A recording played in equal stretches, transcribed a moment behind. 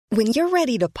When you're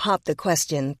ready to pop the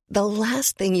question, the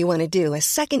last thing you want to do is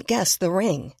second-guess the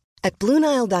ring. At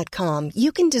BlueNile.com,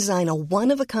 you can design a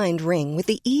one-of-a-kind ring with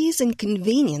the ease and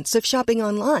convenience of shopping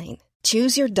online.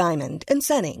 Choose your diamond and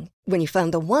setting. When you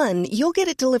find the one, you'll get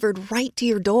it delivered right to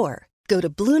your door. Go to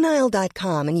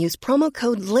BlueNile.com and use promo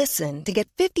code LISTEN to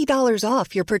get $50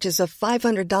 off your purchase of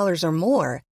 $500 or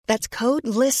more. That's code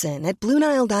LISTEN at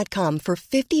BlueNile.com for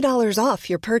 $50 off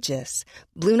your purchase.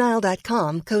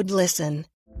 BlueNile.com, code LISTEN.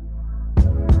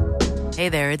 Hey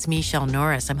there, it's Michelle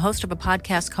Norris. I'm host of a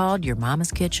podcast called Your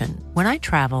Mama's Kitchen. When I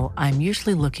travel, I'm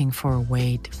usually looking for a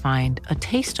way to find a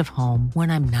taste of home when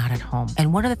I'm not at home.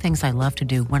 And one of the things I love to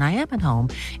do when I am at home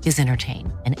is entertain.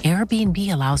 And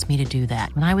Airbnb allows me to do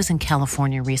that. When I was in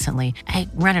California recently, I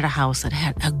rented a house that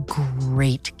had a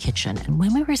great kitchen. And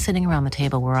when we were sitting around the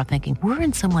table, we were all thinking, we're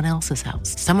in someone else's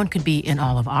house. Someone could be in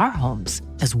all of our homes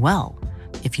as well.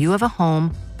 If you have a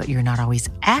home, but you're not always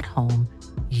at home,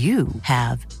 you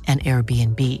have an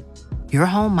Airbnb. Your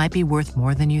home might be worth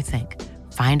more than you think.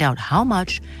 Find out how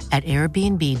much at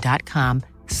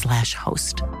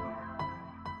airbnb.com/host.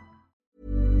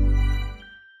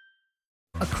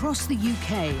 Across the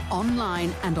UK,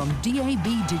 online and on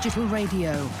DAB Digital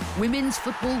Radio. Women's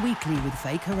Football Weekly with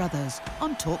Faye Carruthers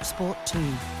on TalkSport 2.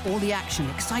 All the action,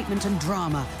 excitement and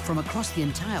drama from across the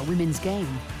entire women's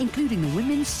game, including the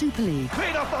Women's Super League.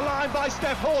 Cleared off the line by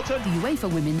Steph Horton. The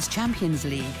UEFA Women's Champions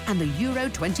League and the Euro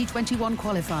 2021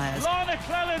 qualifiers. Lana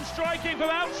Clellan striking from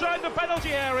outside the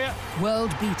penalty area.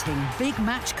 World-beating big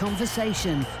match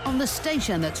conversation on the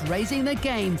station that's raising the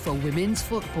game for women's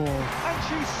football. And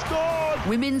she scored.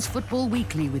 Women's Football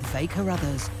Weekly with Faye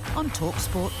Carruthers on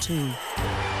TalkSport 2.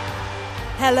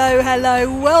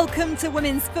 Hello. Welcome to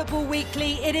Women's Football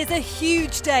Weekly. It is a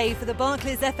huge day for the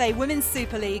Barclays FA Women's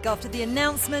Super League after the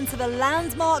announcement of a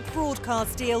landmark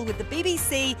broadcast deal with the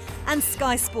BBC and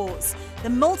Sky Sports. The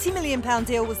multi-million-pound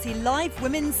deal will see live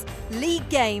women's league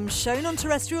games shown on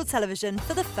terrestrial television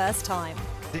for the first time.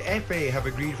 The FA have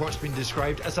agreed what's been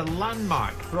described as a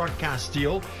landmark broadcast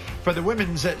deal for the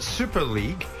Women's Super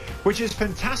League, which is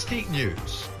fantastic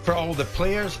news for all the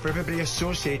players, for everybody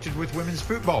associated with women's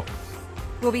football.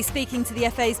 We'll be speaking to the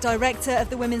FA's director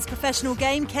of the women's professional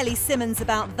game, Kelly Simmons,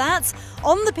 about that.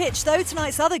 On the pitch, though,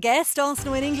 tonight's other guest,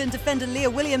 Arsenal in England defender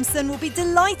Leah Williamson, will be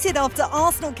delighted after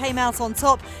Arsenal came out on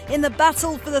top in the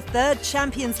battle for the third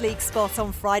Champions League spot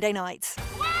on Friday night.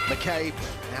 McCabe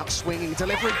out swinging,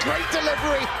 delivery, great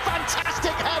delivery,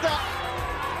 fantastic header.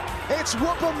 It's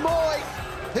Wupper Moy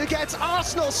who gets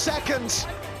Arsenal second.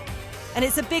 And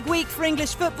it's a big week for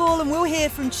English football, and we'll hear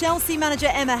from Chelsea manager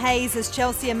Emma Hayes as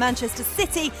Chelsea and Manchester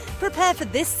City prepare for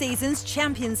this season's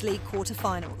Champions League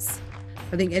quarter-finals.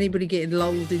 I think anybody getting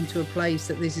lulled into a place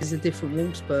that this is a different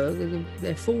Wolfsburg,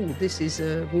 they're fooled. This is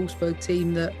a Wolfsburg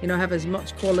team that, have as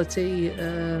much quality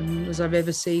as I've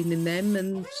ever seen in them,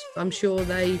 and I'm sure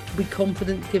they will be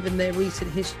confident given their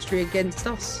recent history against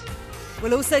us.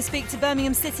 We'll also speak to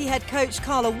Birmingham City head coach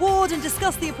Carla Ward and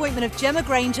discuss the appointment of Gemma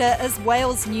Granger as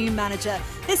Wales' new manager.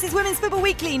 This is Women's Football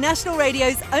Weekly, National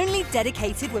Radio's only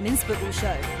dedicated women's football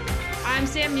show. I'm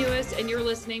Sam Mewis, and you're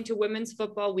listening to Women's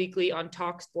Football Weekly on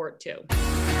TalkSport 2.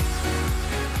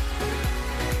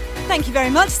 Thank you very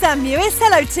much, Sam Mewis.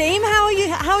 Hello, team. How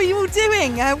are you all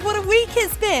doing? What a week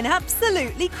it's been.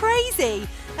 Absolutely crazy.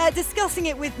 Discussing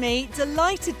it with me,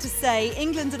 delighted to say,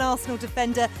 England and Arsenal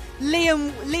defender Leah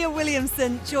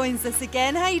Williamson joins us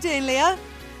again. How are you doing, Leah?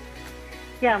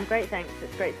 Yeah, I'm great, thanks.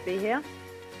 It's great to be here.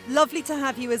 Lovely to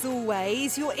have you as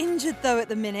always. You're injured though at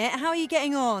the minute. How are you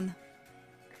getting on?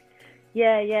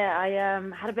 Yeah. I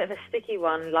had a bit of a sticky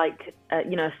one,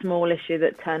 a small issue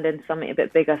that turned into something a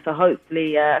bit bigger. So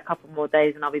hopefully a couple more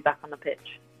days and I'll be back on the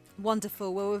pitch.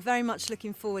 Wonderful. Well, we're very much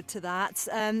looking forward to that.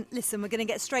 Listen, we're going to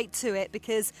get straight to it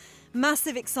because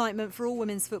massive excitement for all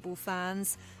women's football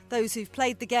fans. Those who've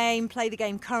played the game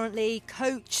currently,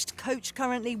 coach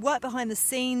currently, worked behind the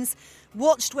scenes,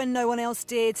 watched when no one else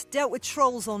did, dealt with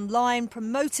trolls online,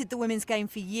 promoted the women's game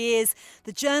for years,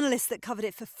 the journalists that covered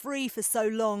it for free for so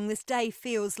long. This day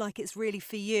feels like it's really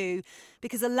for you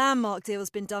because a landmark deal has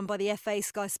been done by the FA,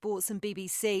 Sky Sports and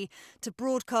BBC to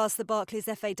broadcast the Barclays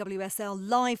FA WSL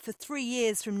live for 3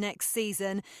 years from next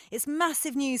season. It's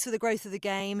massive news for the growth of the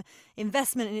game,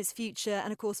 investment in its future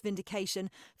and, of course, vindication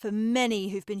for many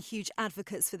who've been huge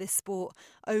advocates for this sport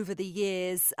over the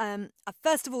years.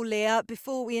 First of all, Leah,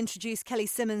 before we introduce Kelly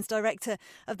Simmons, director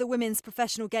of the women's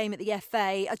professional game at the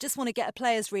FA, I just want to get a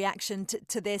player's reaction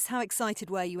to this. How excited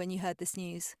were you when you heard this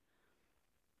news?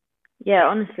 Yeah,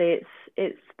 honestly,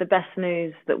 it's the best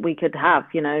news that we could have.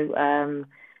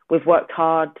 We've worked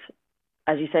hard,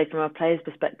 as you say, from a player's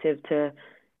perspective to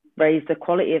raise the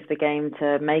quality of the game,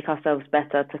 to make ourselves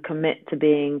better, to commit to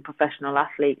being professional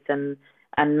athletes and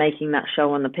making that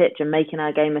show on the pitch and making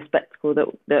our game a spectacle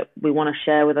that we want to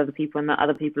share with other people and that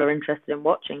other people are interested in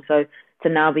watching. So to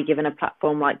now be given a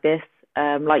platform like this,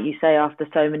 like you say, after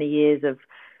so many years of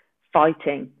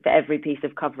fighting for every piece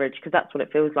of coverage, because that's what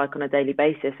it feels like on a daily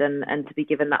basis, and to be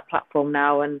given that platform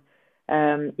now and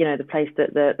the place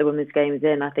that the women's game is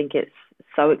in, I think it's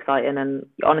so exciting, and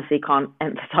honestly can't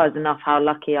emphasize enough how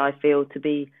lucky I feel to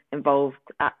be involved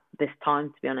at this time,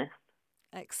 to be honest.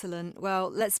 Excellent. Well,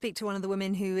 let's speak to one of the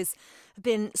women who has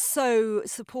been so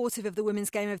supportive of the women's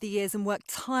game over the years and worked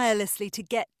tirelessly to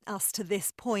get us to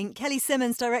this point. Kelly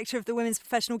Simmons, Director of the Women's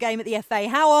Professional Game at the FA.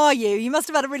 How are you? You must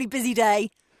have had a really busy day.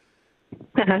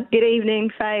 Good evening,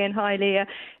 Faye, and hi, Leah.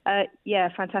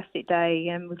 Fantastic day.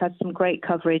 We've had some great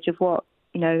coverage of what,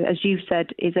 as you've said,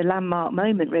 is a landmark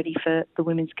moment really for the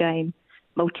women's game.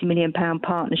 Multi-million-pound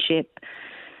partnership,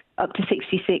 up to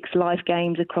 66 live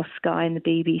games across Sky and the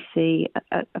BBC.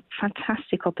 A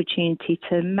fantastic opportunity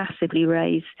to massively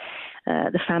raise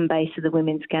the fan base of the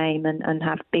women's game and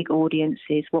have big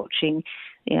audiences watching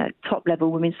top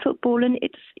level women's football. And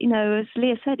it's, as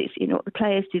Leah said, it's what the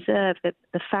players deserve, that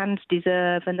the fans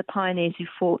deserve, and the pioneers who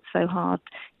fought so hard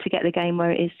to get the game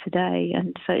where it is today.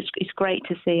 And so it's great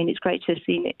to see, and it's great to have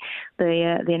seen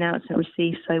the announcement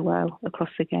received so well across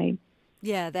the game.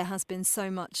 Yeah, there has been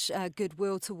so much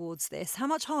goodwill towards this. How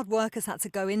much hard work has had to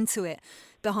go into it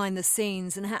behind the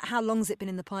scenes, and how long has it been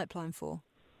in the pipeline for?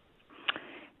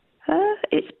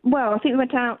 I think we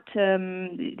went out,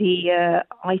 the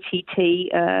ITT,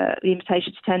 the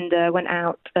invitation to tender went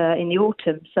out in the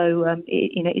autumn. So,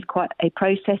 it's quite a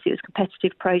process. It was a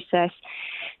competitive process.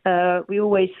 We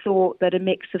always thought that a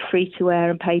mix of free-to-air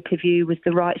and pay-per-view was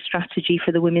the right strategy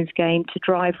for the women's game to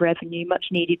drive revenue,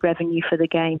 much-needed revenue for the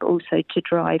game, but also to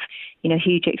drive,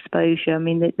 huge exposure. I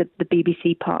mean, the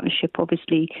BBC partnership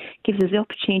obviously gives us the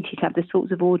opportunity to have the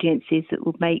sorts of audiences that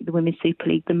will make the Women's Super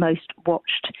League the most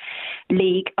watched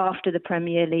league after the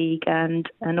Premier League, and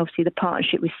obviously the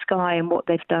partnership with Sky and what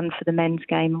they've done for the men's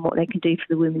game and what they can do for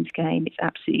the women's game. It's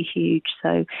absolutely huge.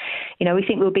 So, we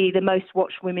think we'll be the most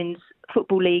watched women's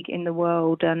football league in the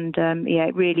world, and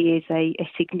it really is a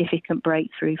significant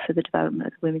breakthrough for the development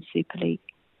of the Women's Super League.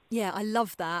 Yeah, I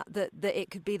love that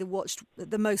it could be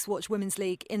the most watched women's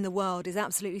league in the world is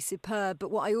absolutely superb.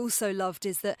 But what I also loved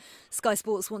is that Sky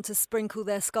Sports want to sprinkle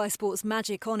their Sky Sports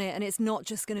magic on it, and it's not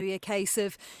just going to be a case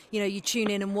of you tune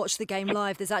in and watch the game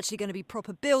live. There's actually going to be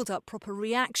proper build-up, proper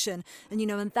reaction, and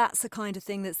and that's the kind of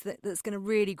thing that's going to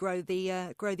really grow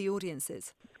the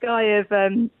audiences. Sky have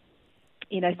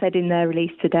said in their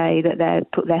release today that they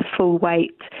put their full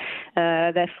weight,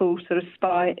 their full sort of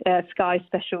Sky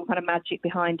special kind of magic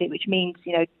behind it, which means,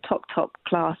 top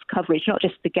class coverage, not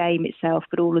just the game itself,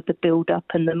 but all of the build-up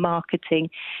and the marketing.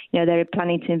 They're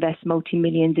planning to invest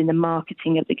multi-millions in the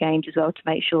marketing of the games as well to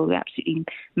make sure we absolutely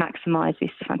maximise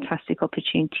this fantastic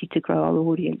opportunity to grow our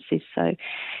audiences. So,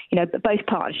 both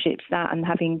partnerships, that and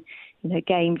having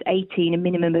games, 18, a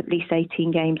minimum of at least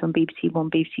 18 games on BBC One,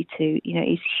 BBC Two,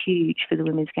 is huge for the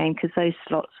women's game, because those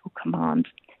slots will command,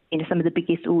 some of the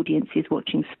biggest audiences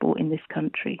watching sport in this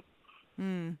country.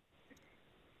 Mm.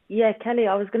 Yeah, Kelly,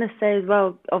 I was going to say as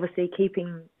well, obviously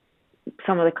keeping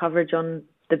some of the coverage on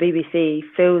the BBC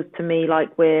feels to me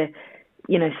like we're,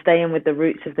 staying with the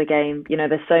roots of the game.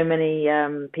 There's so many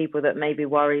people that maybe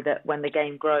worry that when the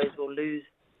game grows, we'll lose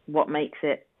what makes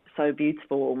it so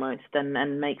beautiful almost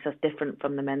and makes us different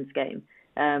from the men's game.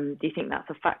 Do you think that's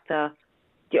a factor?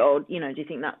 Or, do you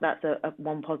think that's a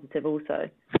one positive also?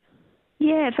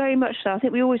 Yeah, very much so. I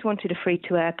think we always wanted a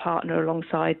free-to-air partner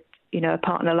alongside, a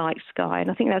partner like Sky,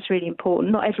 and I think that's really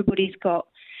important. Not everybody's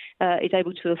is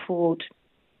able to afford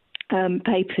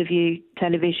pay-per-view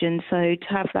television, so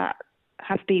to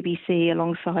have BBC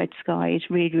alongside Sky is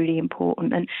really, really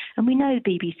important. And we know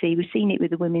the BBC, we've seen it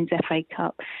with the Women's FA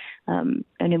Cup, and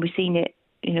then we've seen it,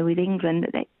 with England,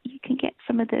 that you can get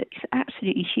some of the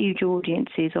absolutely huge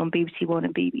audiences on BBC One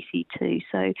and BBC Two.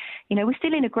 So, we're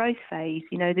still in a growth phase.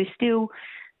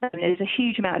 There's a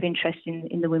huge amount of interest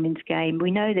in the women's game.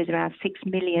 We know there's around 6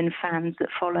 million fans that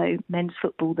follow men's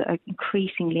football that are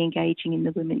increasingly engaging in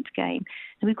the women's game.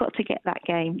 And we've got to get that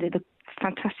game, the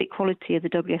fantastic quality of the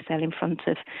WSL in front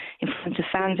of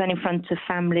fans and in front of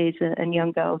families and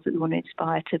young girls that we want to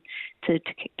inspire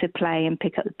to play and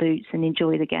pick up the boots and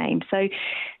enjoy the game. So,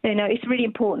 it's really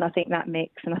important, I think, that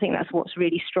mix. And I think that's what's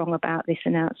really strong about this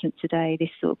announcement today, this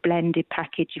sort of blended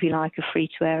package, if you like, of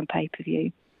free-to-air and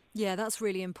pay-per-view. Yeah, that's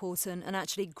really important, and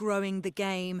actually growing the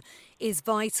game is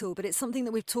vital, but it's something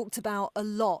that we've talked about a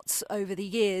lot over the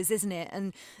years, isn't it?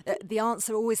 And the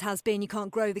answer always has been you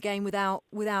can't grow the game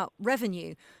without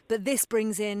revenue, but this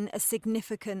brings in a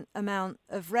significant amount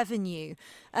of revenue.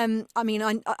 I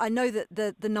know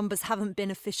that the numbers haven't been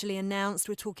officially announced.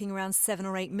 We're talking around 7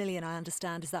 or 8 million, I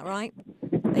understand. Is that right?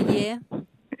 A year?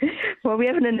 Well, we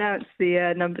haven't announced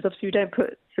the numbers. Obviously, we don't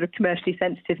put sort of commercially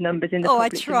sensitive numbers in the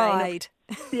public domain. Oh, I tried.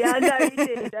 Yeah, no, you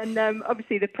did. And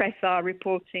obviously the press are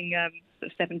reporting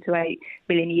sort of 7 to 8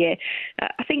 million a year.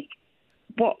 I think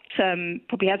what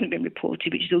probably hasn't been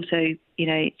reported, which is also,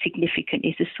 significant,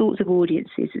 is the sorts of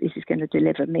audiences that this is going to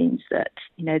deliver. Means that,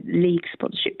 league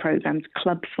sponsorship programs,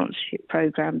 club sponsorship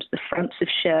programs, the fronts of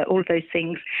shirt, all of those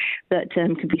things that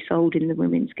can be sold in the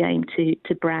women's game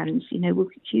to brands, will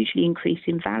hugely increase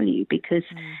in value because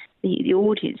the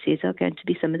audiences are going to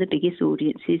be some of the biggest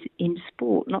audiences in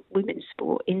sport, not women's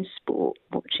sport, in sport,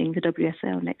 watching the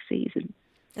WSL next season.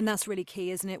 And that's really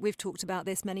key, isn't it? We've talked about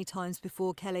this many times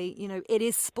before, Kelly. It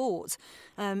is sport.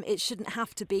 It shouldn't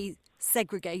have to be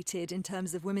segregated in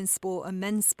terms of women's sport and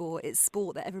men's sport. It's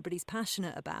sport that everybody's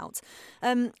passionate about.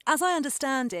 As I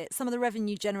understand it, some of the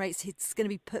revenue generated is going to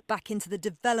be put back into the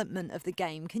development of the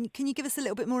game. Can you give us a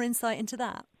little bit more insight into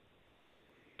that?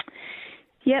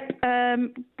 Yep.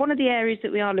 One of the areas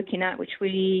that we are looking at, which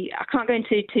I can't go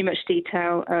into too much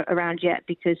detail around yet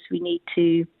because we need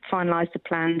to finalise the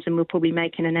plans and we'll probably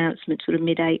make an announcement sort of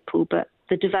mid-April, but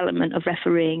the development of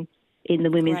refereeing in the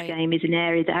women's game is an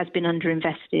area that has been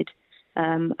underinvested,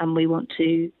 and we want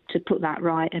to put that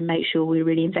right and make sure we're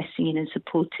really investing in and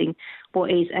supporting what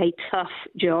is a tough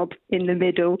job in the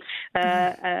middle,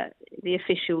 the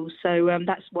officials. So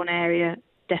that's one area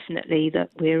definitely that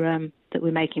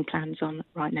we're making plans on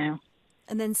right now.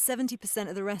 And then 70%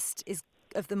 of the rest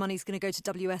of the money is going to go to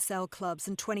WSL clubs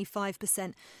and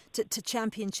 25% to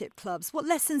championship clubs. What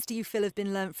lessons do you feel have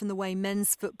been learnt from the way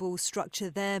men's football structure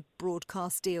their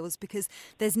broadcast deals? Because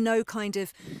there's no kind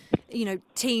of,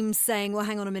 teams saying, well,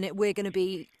 hang on a minute, we're going to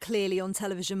be clearly on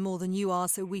television more than you are,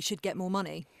 so we should get more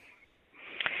money.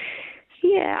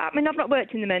 Yeah, I've not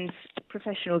worked in the men's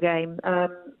professional game.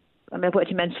 I've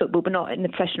worked in men's football, but not in the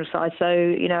professional side. So,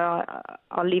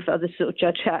 I'll leave others sort of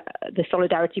judge the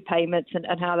solidarity payments and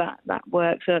how that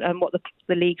works and what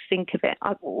the leagues think of it.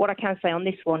 What I can say on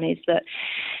this one is that,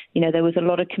 there was a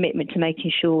lot of commitment to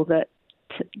making sure that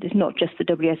it's not just the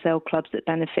WSL clubs that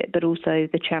benefit, but also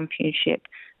the championship.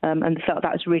 And I felt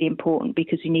that was really important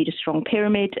because we need a strong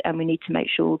pyramid and we need to make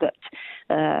sure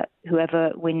that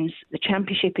whoever wins the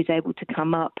championship is able to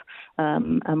come up.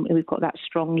 And we've got that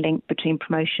strong link between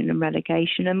promotion and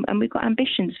relegation. And we've got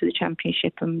ambitions for the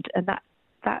championship and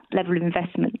that level of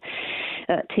investment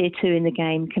at Tier 2 in the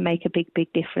game can make a big,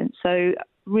 big difference. So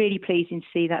really pleasing to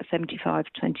see that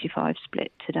 75-25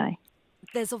 split today.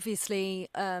 There's obviously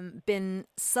been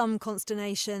some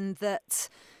consternation that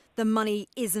the money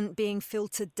isn't being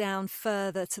filtered down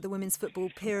further to the women's football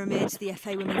pyramid, the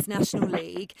FA Women's National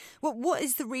League. What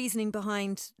is the reasoning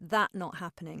behind that not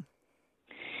happening?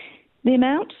 The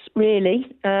amounts,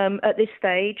 really, at this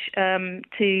stage,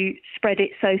 to spread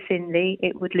it so thinly,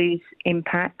 it would lose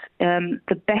impact.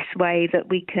 The best way that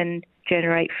we can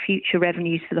generate future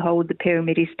revenues for the whole of the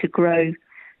pyramid is to grow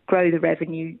the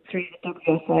revenue through the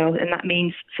WSL, and that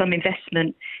means some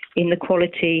investment in the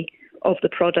quality of the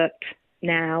product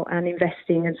now and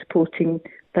investing and supporting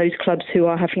those clubs who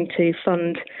are having to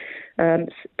fund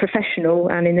professional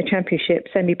and in the championship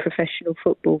semi-professional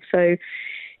football. So it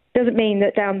doesn't mean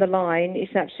that down the line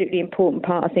it's an absolutely important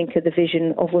part, I think, of the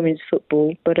vision of women's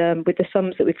football, but with the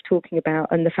sums that we're talking about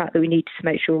and the fact that we need to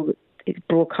make sure that it's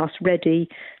broadcast ready,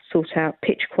 sort out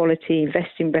pitch quality,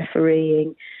 invest in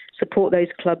refereeing, support those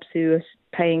clubs who are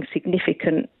paying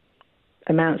significant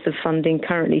amounts of funding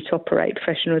currently to operate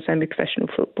professional and semi-professional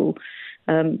football.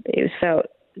 It was felt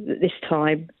that this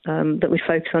time that we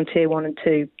focus on Tier 1 and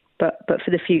 2, but for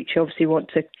the future, obviously, we want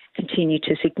to continue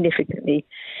to significantly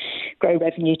grow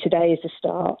revenue. Today is the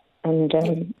start, and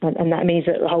that means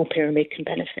that the whole pyramid can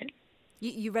benefit.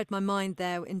 You read my mind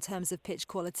there in terms of pitch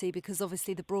quality, because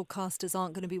obviously the broadcasters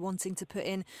aren't going to be wanting to put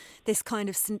in this kind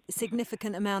of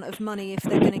significant amount of money if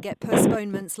they're going to get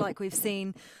postponements like we've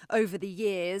seen over the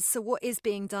years. So what is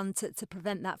being done to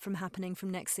prevent that from happening from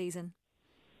next season?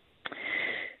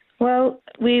 Well,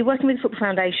 we're working with the Football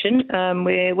Foundation.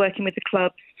 We're working with the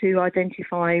clubs to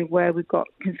identify where we've got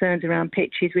concerns around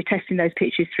pitches. We're testing those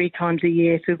pitches 3 times a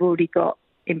year, so we've already got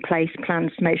in place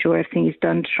plans to make sure everything is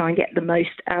done to try and get the most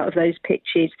out of those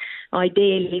pitches.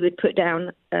 Ideally, we'd put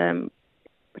down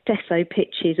Desso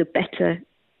pitches of better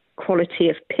quality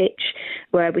of pitch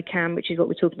where we can, which is what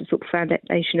we're talking to the Football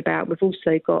Foundation about. We've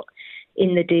also got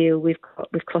in the deal, we've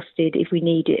costed, if we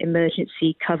need it,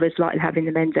 emergency covers like having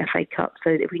the Men's FA Cup,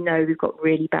 so that if we know we've got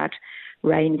really bad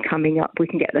rain coming up, we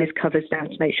can get those covers down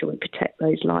to make sure we protect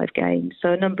those live games.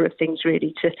 So a number of things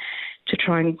really to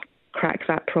try and crack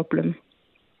that problem.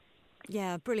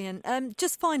 Yeah, brilliant.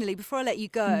 Just finally, before I let you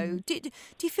go, do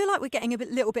you feel like we're getting a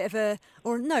little bit of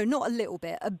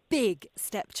a big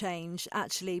step change,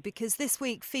 actually? Because this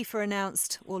week FIFA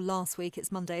announced, or last week,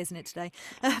 it's Monday, isn't it, today?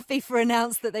 FIFA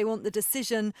announced that they want the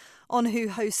decision on who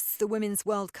hosts the Women's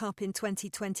World Cup in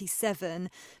 2027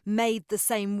 made the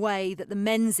same way that the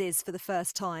men's is for the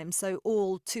first time. So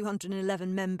all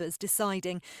 211 members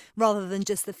deciding rather than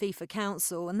just the FIFA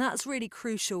Council. And that's really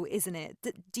crucial, isn't it?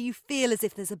 Do you feel as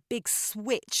if there's a big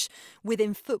switch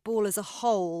within football as a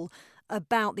whole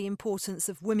about the importance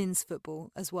of women's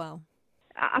football as well?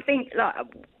 I think,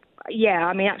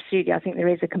 absolutely. I think there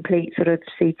is a complete sort of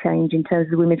sea change in terms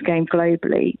of the women's game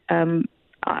globally.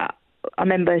 I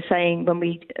remember saying when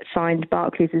we signed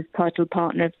Barclays as title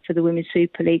partner for the Women's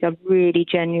Super League, I really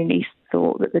genuinely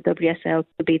thought that the WSL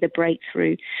could be the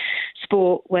breakthrough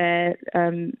sport where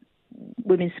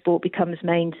women's sport becomes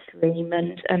mainstream.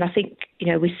 And I think,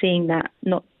 we're seeing that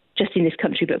not just in this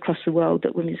country but across the world,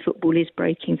 that women's football is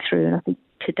breaking through. And I think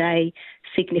today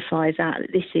signifies that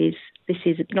this is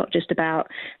not just about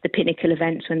the pinnacle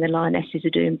events when the Lionesses are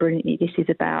doing brilliantly. This is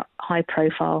about high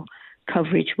profile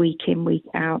coverage week in, week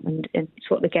out, and it's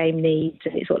what the game needs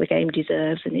and it's what the game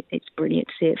deserves, and it's brilliant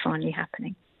to see it finally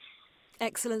happening.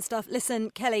 Excellent stuff.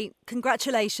 Listen, Kelly,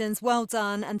 congratulations, well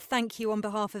done, and thank you on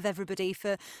behalf of everybody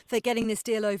for getting this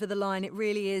deal over the line. It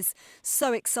really is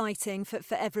so exciting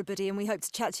for everybody, and we hope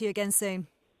to chat to you again soon.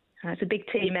 It's a big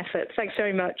team effort. Thanks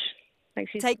very much.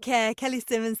 Thanks. Take care. Kelly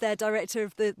Simmons there, Director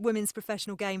of the Women's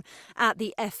Professional Game at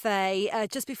the FA.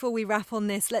 Just before we wrap on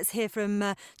this, let's hear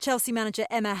from Chelsea manager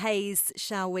Emma Hayes,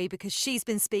 shall we? Because she's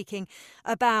been speaking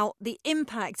about the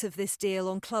impact of this deal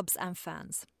on clubs and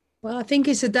fans. Well, I think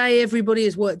it's a day everybody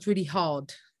has worked really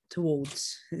hard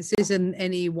towards. This isn't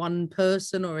any one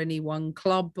person or any one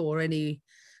club or the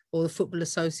Football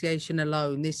Association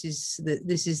alone. This is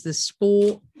the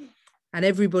sport and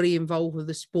everybody involved with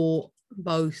the sport,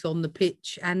 both on the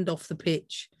pitch and off the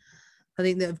pitch. I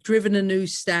think they've driven a new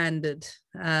standard.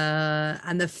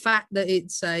 And the fact that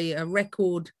it's a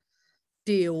record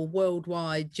deal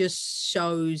worldwide just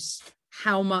shows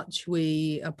how much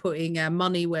we are putting our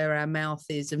money where our mouth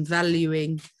is and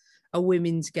valuing a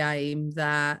women's game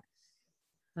that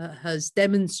has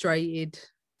demonstrated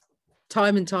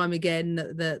time and time again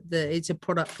that it's a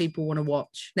product people want to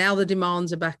watch. Now the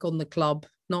demands are back on the club,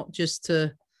 not just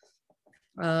to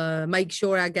make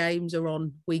sure our games are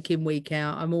on week in, week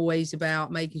out. I'm always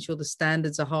about making sure the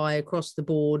standards are high across the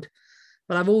board.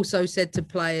 But I've also said to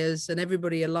players and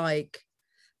everybody alike,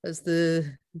 as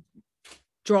the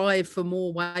drive for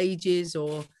more wages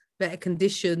or better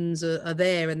conditions are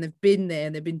there, and they've been there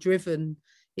and they've been driven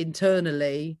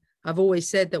internally, I've always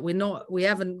said that we're not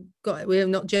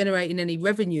generating any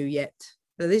revenue yet.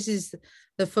 So this is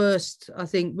the first, I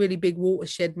think, really big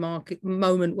watershed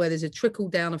moment where there's a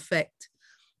trickle-down effect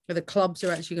where the clubs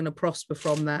are actually going to prosper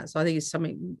from that. So I think it's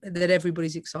something that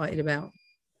everybody's excited about.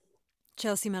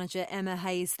 Chelsea manager Emma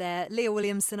Hayes there. Leah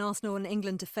Williamson, Arsenal and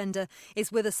England defender,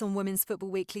 is with us on Women's Football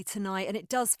Weekly tonight, and it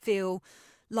does feel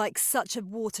like such a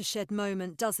watershed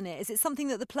moment, doesn't it? Is it something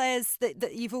that the players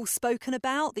that you've all spoken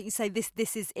about, that you say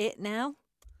this is it now?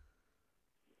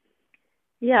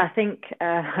 Yeah, I think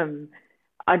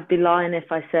I'd be lying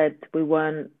if I said we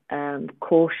weren't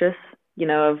cautious,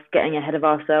 of getting ahead of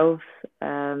ourselves.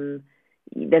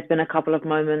 There's been a couple of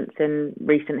moments in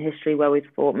recent history where we've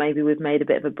thought maybe we've made a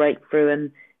bit of a breakthrough,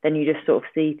 and then you just sort of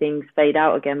see things fade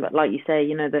out again. But like you say,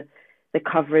 the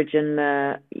coverage and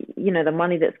the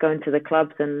money that's going to the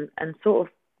clubs and sort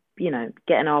of,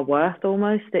 getting our worth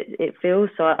almost, it feels.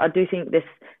 So I do think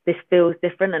this feels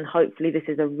different, and hopefully this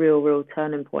is a real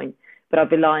turning point. But I'd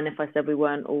be lying if I said we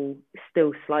weren't all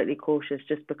still slightly cautious,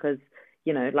 just because,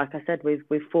 like I said,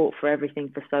 we've fought for everything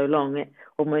for so long. It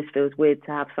almost feels weird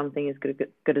to have something as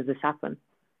good as this happen.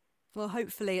 Well,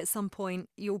 hopefully at some point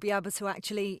you'll be able to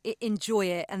actually enjoy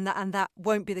it, and that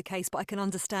won't be the case, but I can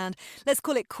understand. Let's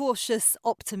call it cautious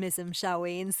optimism, shall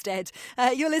we, instead?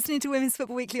 You're listening to Women's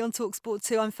Football Weekly on TalkSport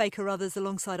 2. I'm Faye Carruthers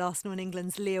alongside Arsenal and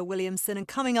England's Leah Williamson. And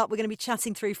coming up, we're going to be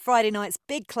chatting through Friday night's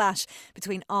big clash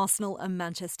between Arsenal and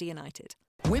Manchester United.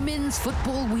 Women's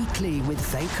Football Weekly with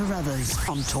Faye Carruthers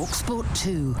on TalkSport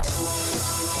 2.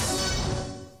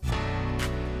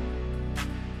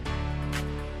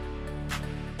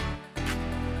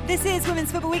 This is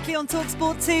Women's Football Weekly on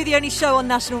TalkSport 2, the only show on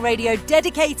national radio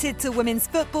dedicated to women's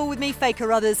football, with me, Faye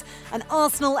Carruthers, and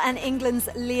Arsenal and England's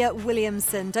Leah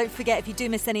Williamson. Don't forget, if you do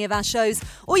miss any of our shows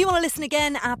or you want to listen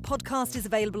again, our podcast is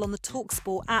available on the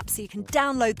TalkSport app, so you can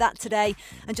download that today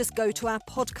and just go to our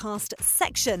podcast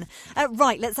section.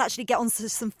 Right, let's actually get on to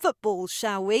some football,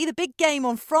 shall we? The big game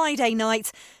on Friday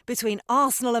night between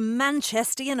Arsenal and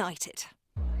Manchester United.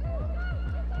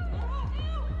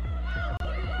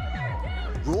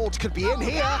 Roord could be in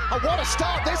here, and what a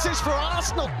start this is for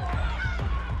Arsenal.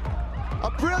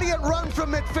 A brilliant run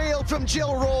from midfield from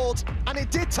Jill Roord, and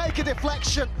it did take a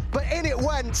deflection, but in it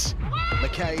went.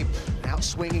 McCabe, out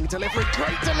swinging delivery,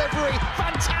 great delivery,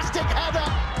 fantastic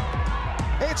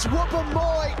header. It's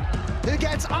Wuppermoy who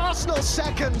gets Arsenal's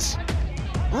second.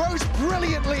 Rose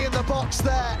brilliantly in the box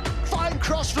there. Fine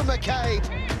cross from McCabe.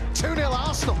 2-0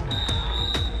 Arsenal.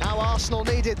 How Arsenal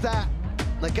needed that.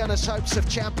 The Gunners' hopes of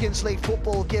Champions League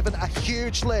football given a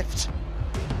huge lift.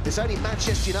 It's only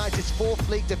Manchester United's 4th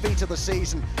league defeat of the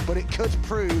season, but it could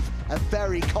prove a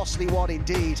very costly one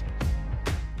indeed.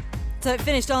 So it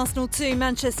finished Arsenal 2,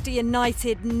 Manchester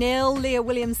United 0. Leah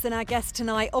Williamson, our guest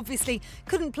tonight, obviously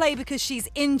couldn't play because she's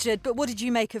injured, but what did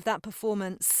you make of that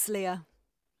performance, Leah?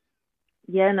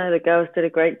 Yeah, no, the girls did a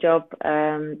great job.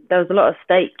 There was a lot of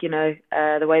stake, the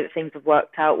way that things have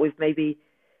worked out. We've maybe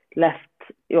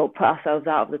put ourselves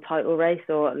out of the title race,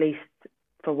 or at least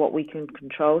for what we can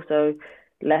control. So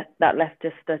that left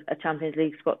just a Champions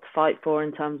League spot to fight for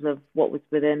in terms of what was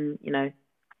within,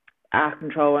 our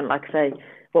control, and like I say,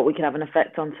 what we could have an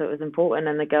effect on. So it was important,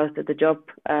 and the girls did the job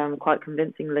quite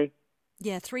convincingly.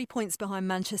 Yeah, 3 points behind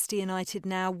Manchester United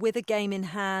now, with a game in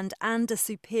hand and a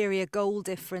superior goal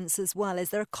difference as well. Is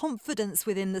there a confidence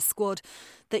within the squad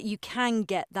that you can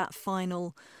get that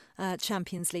final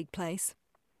Champions League place?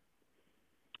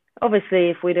 Obviously,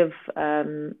 if we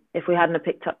hadn't have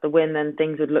picked up the win, then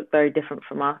things would look very different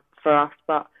for us.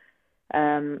 But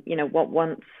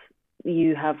once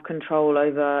you have control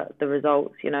over the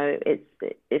results, we've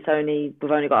only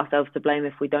got ourselves to blame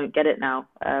if we don't get it now,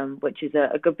 which is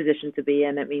a good position to be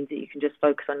in. It means that you can just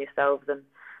focus on yourselves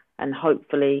and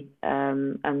hopefully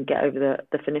and get over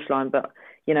the finish line. But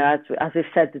as we've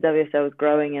said, the WSL is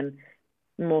growing and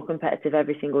more competitive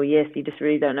every single year, so you just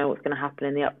really don't know what's going to happen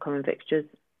in the upcoming fixtures.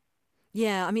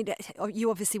 Yeah, I mean, you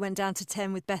obviously went down to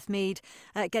 10 with Beth Mead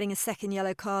getting a second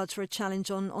yellow card for a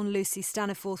challenge on Lucy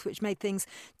Staniforth, which made things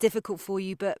difficult for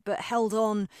you, but held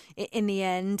on in the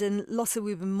end. And Lotte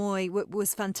Wubben-Moy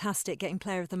was fantastic, getting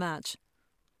player of the match.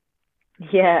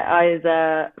 Yeah, I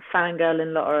was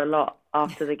fangirling Lotte a lot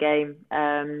after the game.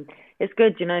 It's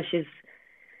good,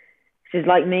 she's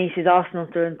like me. She's Arsenal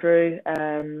through and through.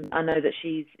 I know that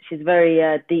she's a very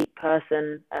deep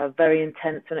person, very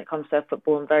intense when it comes to her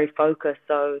football, and very focused.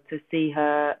 So to see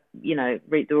her,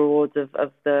 reap the rewards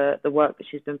of the work that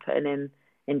she's been putting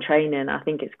in training, I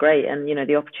think it's great. And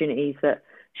the opportunities that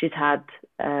she's had,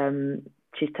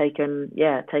 she's taken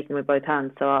with both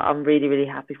hands. So I'm really, really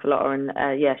happy for Lotte, and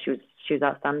she was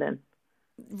outstanding.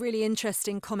 Really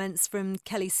interesting comments from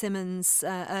Kelly Simmons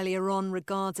earlier on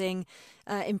regarding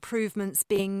improvements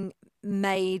being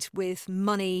made with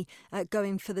money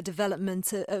going for the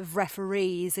development of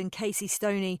referees. And Casey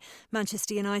Stoney,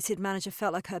 Manchester United manager,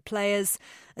 felt like her players,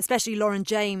 especially Lauren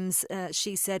James,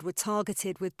 she said, were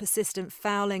targeted with persistent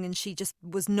fouling, and she just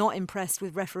was not impressed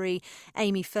with referee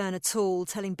Amy Fern at all,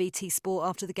 telling BT Sport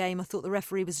after the game, "I thought the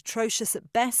referee was atrocious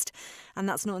at best, and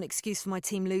that's not an excuse for my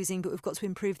team losing, but we've got to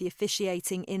improve the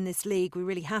officiating in this league. We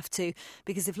really have to,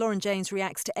 because if Lauren James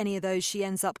reacts to any of those, she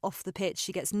ends up off the pitch.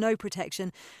 She gets no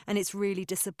protection, and it's really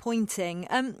disappointing."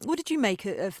 What did you make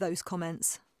of those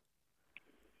comments?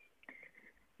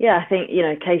 Yeah, I think,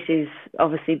 Casey's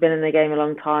obviously been in the game a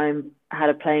long time, had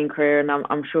a playing career, and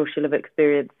I'm sure she'll have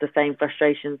experienced the same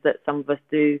frustrations that some of us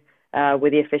do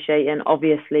with the officiating.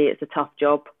 Obviously, it's a tough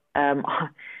job.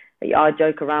 I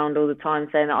joke around all the time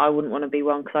saying that I wouldn't want to be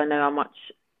one, because I know how much,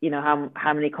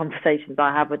 how many conversations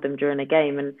I have with them during a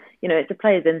game. And, it's a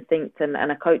player's instinct and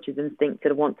a coach's instinct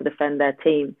to want to defend their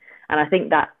team. And I think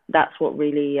that's what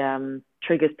really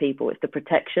triggers people. It's the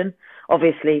protection.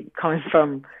 Obviously, coming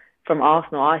from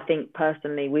Arsenal, I think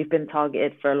personally we've been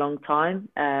targeted for a long time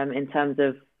in terms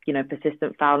of,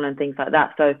 persistent fouling and things like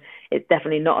that. So it's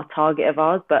definitely not a target of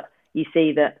ours. But you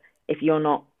see that if you're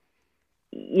not,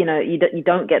 you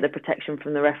don't get the protection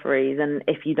from the referees, and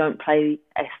if you don't play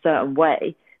a certain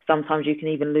way, sometimes you can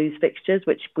even lose fixtures,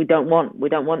 which we don't want. We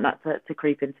don't want that to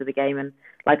creep into the game. And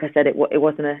like I said, it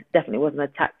definitely wasn't a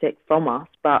tactic from us,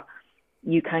 but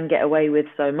you can get away with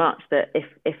so much that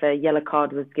if a yellow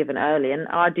card was given early, and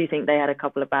I do think they had a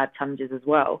couple of bad challenges as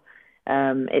well,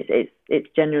 It's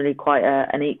generally quite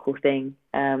an equal thing.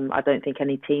 I don't think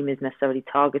any team is necessarily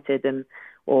targeted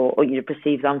or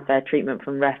perceives unfair treatment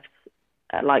from refs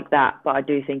like that. But I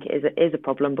do think it is a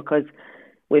problem because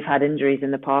we've had injuries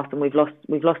in the past and we've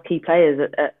lost key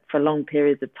players for long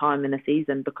periods of time in a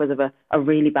season because of a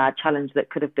really bad challenge that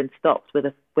could have been stopped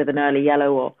with an early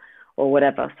yellow or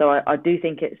whatever. So I do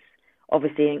think it's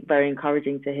obviously very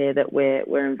encouraging to hear that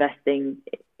we're investing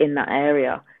in that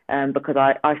area, because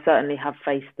I certainly have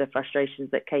faced the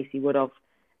frustrations that Casey would have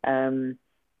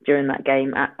during that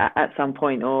game at some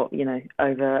point, or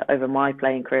over my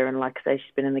playing career. And like I say,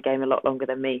 she's been in the game a lot longer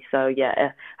than me. So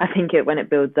yeah, I think when it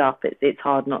builds up, it's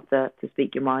hard not to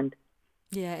speak your mind.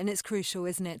 Yeah, and it's crucial,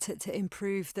 isn't it, to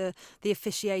improve the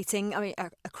officiating. I mean,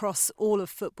 across all of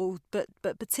football, but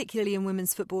particularly in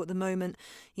women's football at the moment,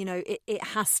 it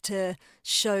has to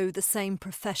show the same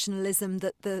professionalism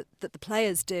that the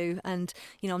players do. And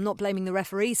I'm not blaming the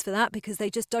referees for that because they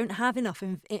just don't have enough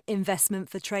investment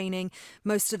for training.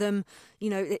 Most of them,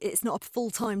 it's not a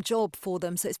full-time job for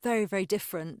them, so it's very, very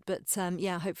different. But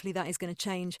hopefully that is going to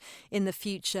change in the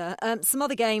future. Some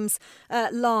other games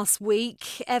last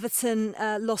week, Everton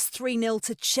lost 3-0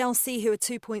 to Chelsea, who are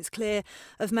 2 points clear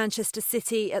of Manchester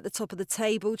City at the top of the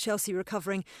table. Chelsea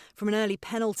recovering from an early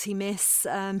penalty miss,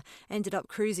 ended up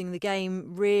cruising the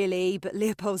game really, but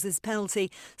Leopold's penalty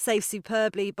saved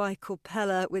superbly by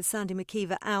Corpella with Sandy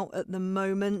McKeever out at the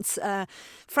moment.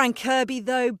 Fran Kirby,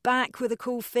 though, back with a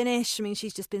cool finish. I mean,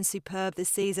 she's just been superb this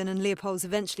season, and Leopold's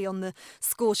eventually on the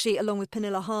score sheet along with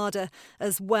Pernilla Harder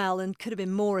as well, and could have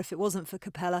been more if it wasn't for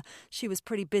Corpella. She was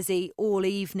pretty busy all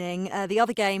evening. The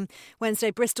other game,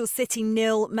 Wednesday, Bristol City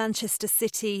 0, Manchester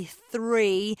City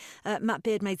 3. Matt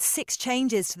Beard made 6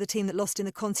 changes to the team that lost in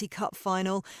the Conti Cup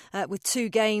final with 2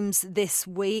 games this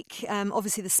week.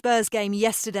 Obviously, the Spurs game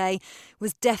yesterday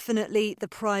was definitely the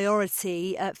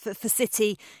priority for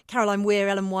City. Caroline Weir,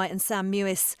 Ellen White and Sam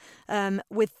Mewis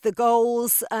with the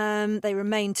goals. They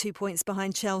remain 2 points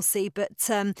behind Chelsea, but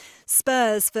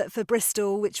Spurs for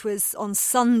Bristol, which was on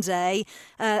Sunday,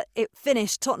 it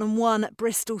finished Tottenham 1,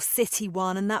 Bristol City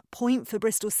 1, and that point for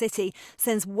Bristol City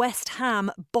sends West Ham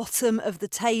bottom of the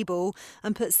table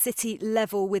and puts City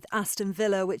level with Aston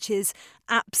Villa, which is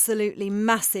absolutely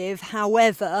massive.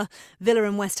 However, Villa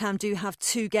and West Ham do have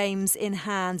 2 games in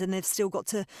hand, and they've still got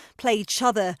to play each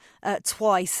other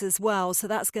twice as well. So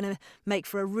that's going to make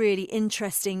for a really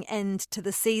interesting end to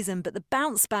the season. But the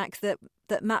bounce back that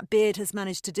Matt Beard has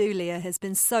managed to do, Leah, has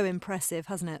been so impressive,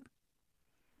 hasn't it?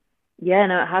 Yeah,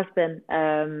 no, it has been.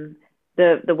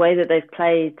 The way that they've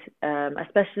played,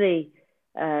 especially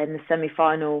in the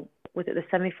semi-final, was it the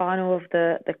semi-final of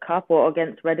the Cup or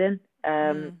against Reading?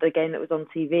 The game that was on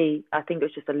TV, I think it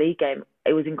was just a league game.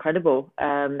 It was incredible.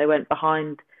 They went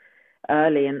behind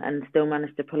early and still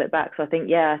managed to pull it back. So I think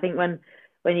when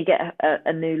you get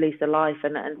a new lease of life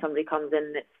and somebody comes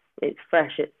in, it's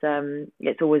fresh.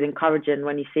 It's always encouraging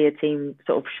when you see a team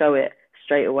sort of show it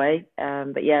straight away.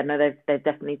 But yeah, no, they've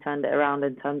definitely turned it around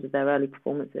in terms of their early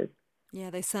performances. Yeah,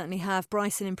 they certainly have.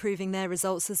 Brighton improving their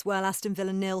results as well. Aston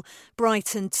Villa 0,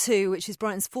 Brighton 2, which is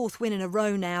Brighton's 4th win in a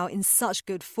row now, in such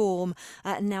good form,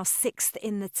 and now 6th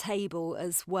in the table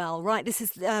as well. Right, this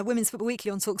is Women's Football Weekly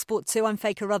on TalkSport 2. I'm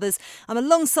Faker Ruthers. I'm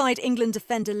alongside England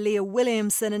defender Leah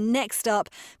Williamson, and next up,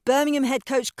 Birmingham head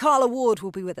coach Carla Ward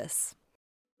will be with us.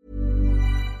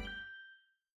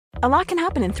 A lot can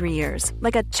happen in 3 years,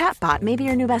 like a chatbot may be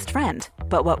your new best friend.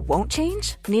 But what won't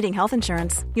change? Needing health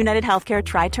insurance. United Healthcare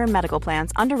Tri-Term Medical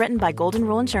Plans, underwritten by Golden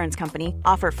Rule Insurance Company,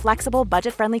 offer flexible,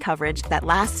 budget-friendly coverage that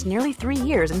lasts nearly 3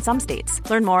 years in some states.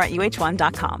 Learn more at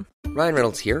UH1.com. Ryan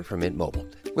Reynolds here from Mint Mobile.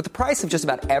 With the price of just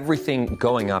about everything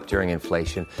going up during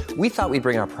inflation, we thought we'd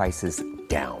bring our prices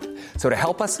down. So to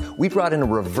help us, we brought in a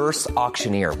reverse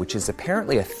auctioneer, which is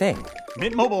apparently a thing.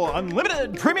 Mint Mobile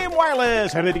Unlimited Premium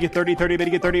Wireless. How to get 30, 30, bit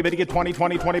to get 30, bit to get 20,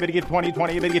 20, 20, bit to get 20,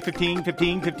 20, bit to get 15,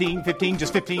 15, 15, 15,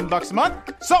 just $15 a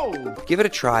month? Sold! Give it a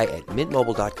try at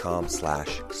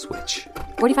mintmobile.com/switch.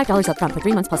 $45 up front for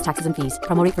 3 months plus taxes and fees.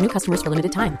 Promo rate for new customers for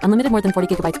limited time. Unlimited more than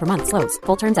 40 gigabytes per month. Slows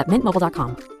full terms at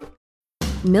mintmobile.com.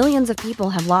 Millions of people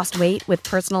have lost weight with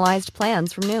personalized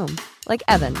plans from Noom. Like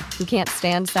Evan, who can't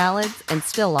stand salads and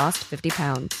still lost 50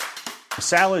 pounds.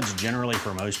 Salads generally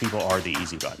for most people are the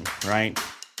easy button, right?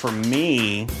 For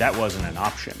me, that wasn't an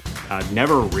option. I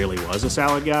never really was a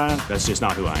salad guy. That's just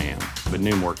not who I am. But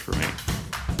Noom worked for me.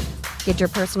 Get your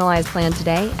personalized plan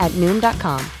today at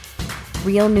Noom.com.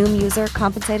 Real Noom user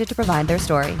compensated to provide their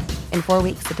story. In 4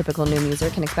 weeks, the typical Noom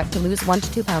user can expect to lose 1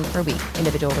 to 2 pounds per week.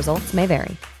 Individual results may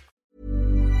vary.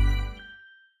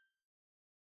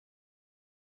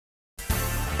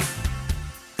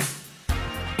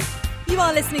 You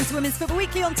are listening to Women's Football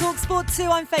Weekly on TalkSport 2.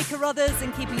 I'm Faker Ruthers,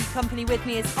 and keeping you company with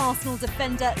me is Arsenal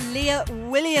defender Leah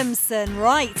Williamson.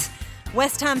 Right,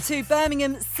 West Ham 2,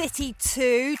 Birmingham City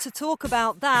 2. To talk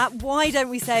about that, why don't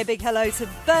we say a big hello to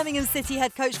Birmingham City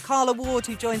head coach Carla Ward,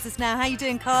 who joins us now. How are you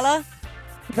doing, Carla?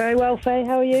 Very well, Faye.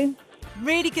 How are you?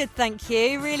 Really good, thank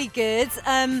you. Really good.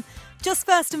 Just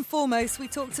first and foremost, we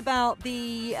talked about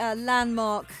the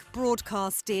landmark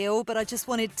broadcast deal, but I just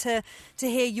wanted to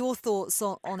hear your thoughts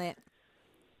on it.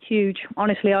 Huge.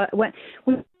 Honestly, when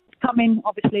we come in,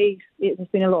 obviously, there's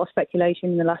been a lot of speculation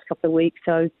in the last couple of weeks.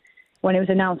 So when it was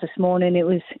announced this morning, it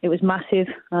was massive.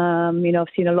 I've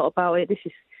seen a lot about it. This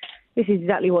is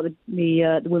exactly what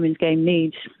the women's game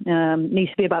needs.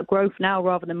 Needs to be about growth now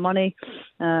rather than money.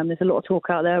 There's a lot of talk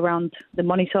out there around the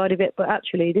money side of it, but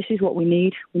actually this is what we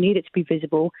need. We need it to be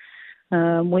visible.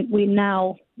 We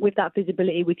now, with that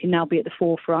visibility, we can now be at the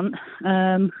forefront.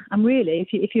 And really,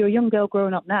 if you're a young girl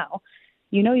growing up now,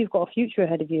 you know you've got a future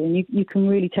ahead of you, and you can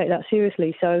really take that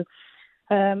seriously. So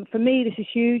for me, this is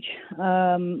huge,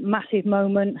 massive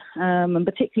moment, and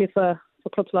particularly for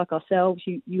clubs like ourselves,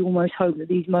 you almost hope that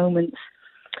these moments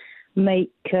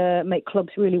make clubs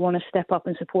really want to step up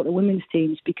and support the women's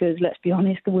teams, because let's be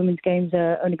honest, the women's games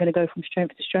are only going to go from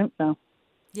strength to strength now.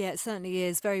 Yeah, it certainly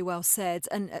is. Very well said,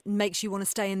 and makes you want to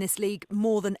stay in this league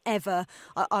more than ever,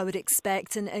 I would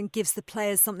expect, and gives the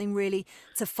players something really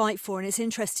to fight for. And it's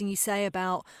interesting you say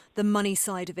about the money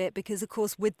side of it, because, of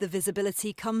course, with the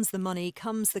visibility comes the money,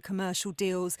 comes the commercial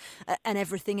deals and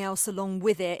everything else along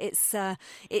with it. It's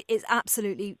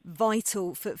absolutely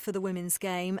vital for the women's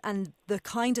game, and the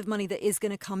kind of money that is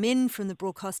going to come in from the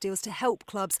broadcast deals to help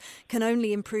clubs can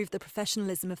only improve the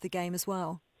professionalism of the game as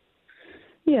well.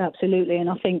 Yeah, absolutely. And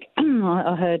I think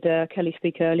I heard Kelly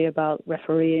speak earlier about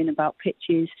refereeing, about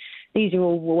pitches. These are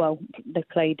all, they've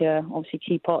played obviously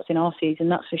key parts in our season,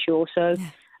 that's for sure. So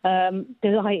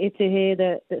delighted to hear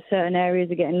that certain areas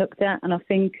are getting looked at. And I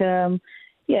think,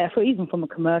 even from a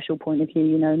commercial point of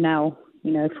view, now,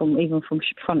 from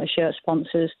front of shirt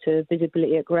sponsors to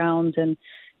visibility at ground. And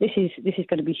this is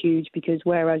going to be huge, because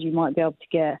whereas you might be able to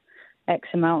get X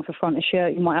amount for front of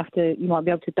shirt, you might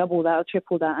be able to double that or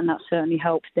triple that, and that certainly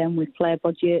helps them with player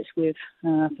budgets, with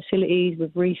facilities,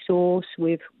 with resource,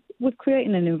 with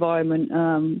creating an environment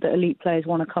that elite players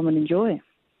want to come and enjoy.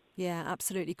 Yeah,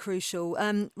 absolutely crucial.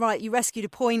 Right, you rescued a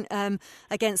point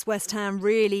against West Ham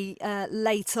really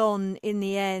late on in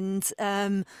the end.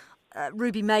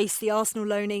 Ruby Mace, the Arsenal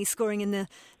loanee, scoring in the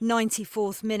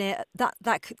 94th minute.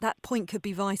 That point could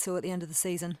be vital at the end of the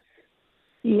season.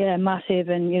 Yeah, massive.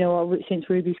 And since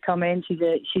Ruby's come in, she's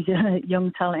a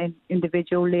young, talented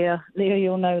individual. Leah,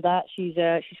 you'll know that she's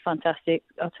fantastic,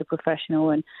 utter professional,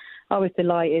 and I was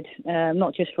delighted,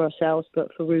 not just for ourselves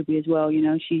but for Ruby as well.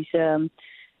 She's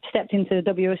stepped into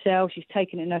the WSL. She's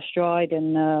taken it in her stride,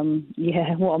 and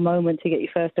what a moment to get your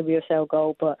first WSL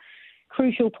goal. But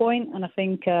crucial point, and I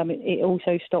think it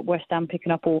also stopped West Ham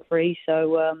picking up all three.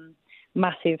 So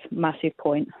massive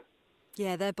point.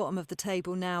 Yeah, they're bottom of the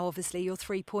table now. Obviously, you're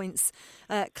 3 points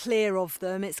clear of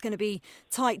them. It's going to be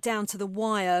tight down to the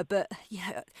wire. But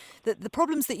the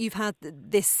problems that you've had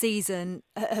this season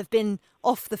have been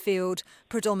off the field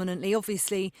predominantly.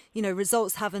 Obviously,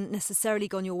 results haven't necessarily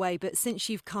gone your way. But since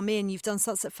you've come in, you've done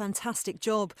such a fantastic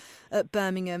job at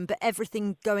Birmingham. But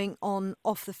everything going on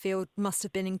off the field must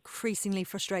have been increasingly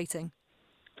frustrating.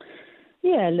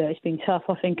 Yeah, look, it's been tough.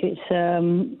 I think it's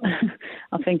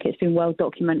been well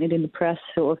documented in the press,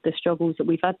 sort of the struggles that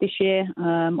we've had this year.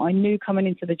 I knew coming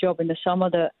into the job in the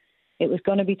summer that it was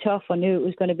going to be tough. I knew it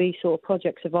was going to be sort of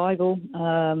project survival.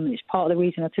 It's part of the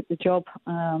reason I took the job.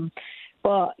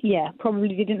 But yeah,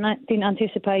 probably didn't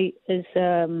anticipate as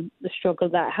the struggle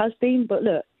that has been. But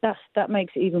look, that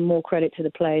makes it even more credit to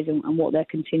the players and what they're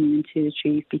continuing to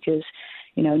achieve, because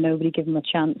nobody gave them a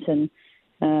chance, and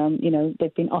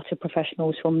they've been utter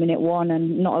professionals from minute one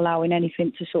and not allowing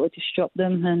anything to sort of disrupt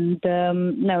them. And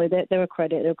they're a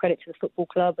credit. They're a credit to the football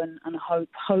club, and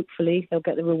hopefully they'll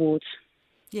get the rewards.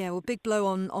 Yeah, well, big blow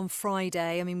on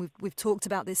Friday. I mean, we've talked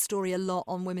about this story a lot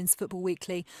on Women's Football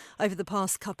Weekly over the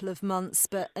past couple of months,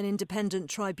 but an independent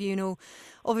tribunal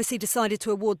obviously decided to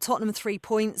award Tottenham 3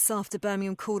 points after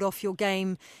Birmingham called off your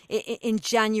game in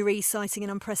January, citing an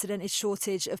unprecedented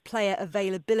shortage of player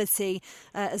availability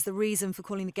as the reason for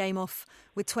calling the game off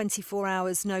with 24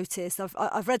 hours notice.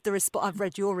 I've read I've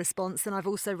read your response, and I've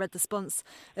also read the response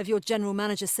of your general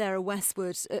manager, Sarah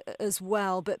Westwood, as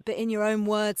well. But in your own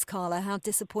words, Carla, how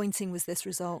disappointing was this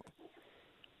result?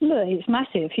 Look, it's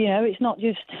massive. It's not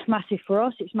just massive for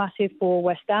us. It's massive for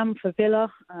West Ham, for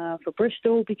Villa, for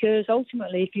Bristol, because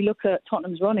ultimately, if you look at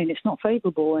Tottenham's running, it's not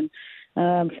favourable. And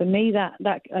For me,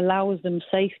 that allows them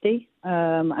safety,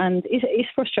 and it's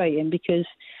frustrating because,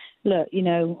 look,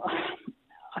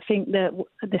 I think that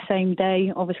the same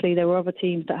day, obviously, there were other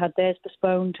teams that had theirs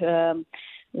postponed.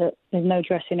 There's no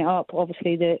dressing it up.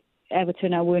 Obviously, the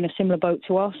Everton were in a similar boat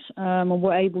to us, and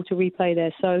were able to replay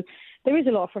theirs. So there is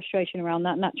a lot of frustration around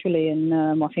that, naturally, and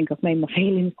I think I've made my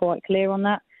feelings quite clear on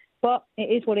that. But it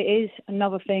is what it is.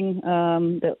 Another thing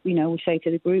that we say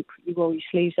to the group: you roll your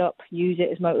sleeves up, use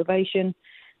it as motivation,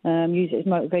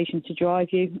 to drive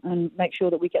you, and make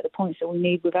sure that we get the points that we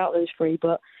need without those three.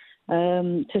 But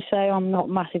to say I'm not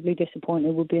massively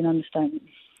disappointed would be an understatement.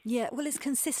 Yeah, well, it's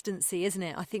consistency, isn't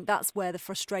it? I think that's where the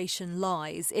frustration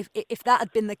lies. If that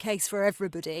had been the case for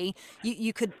everybody,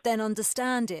 you could then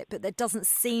understand it. But there doesn't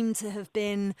seem to have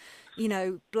been,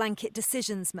 blanket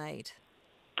decisions made.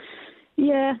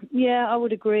 Yeah, I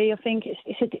would agree. I think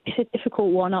it's a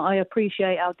difficult one. I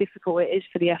appreciate how difficult it is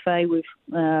for the FA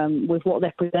with what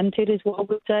they've presented, is what I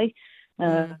would say.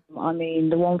 I mean,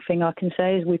 the one thing I can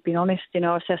say is we've been honest in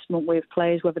our assessment with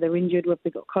players, whether they're injured, whether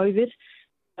they've got COVID.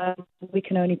 We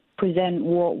can only present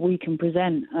what we can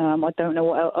present. I don't know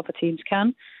what other teams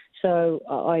can. So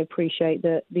I appreciate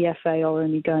that the FA are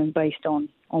only going based on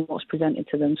what's presented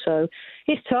to them. So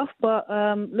it's tough, but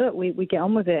look, we get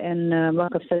on with it. And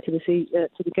like I've said to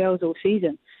the girls all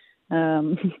season,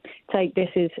 take this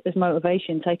as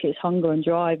motivation, take it as hunger and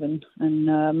drive, and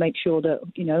make sure that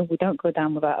we don't go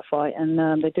down without a fight.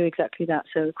 And they do exactly that.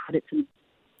 So credit to them.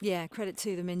 Yeah, credit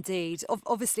to them indeed.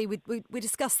 Obviously, we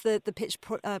discussed the pitch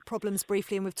problems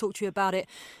briefly, and we've talked to you about it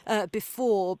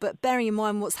before. But bearing in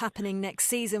mind what's happening next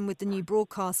season with the new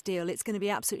broadcast deal, it's going to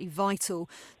be absolutely vital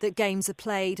that games are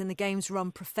played and the games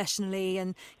run professionally.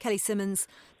 And Kelly Simmons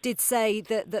did say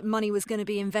that money was going to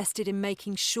be invested in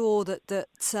making sure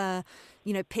that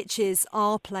pitches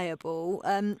are playable.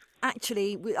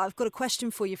 Actually, I've got a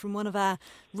question for you from one of our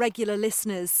regular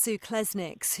listeners, Sue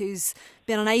Klesniks, who's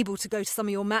been unable to go to some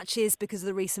of your matches because of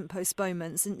the recent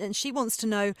postponements. And she wants to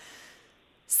know,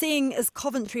 seeing as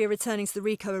Coventry are returning to the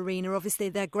Ricoh Arena, obviously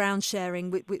they're ground sharing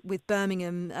with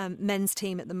Birmingham men's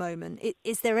team at the moment.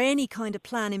 Is there any kind of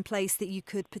plan in place that you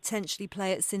could potentially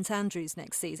play at St Andrews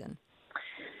next season?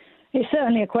 It's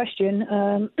certainly a question.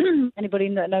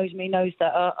 Anybody that knows me knows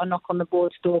that I knock on the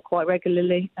board's door quite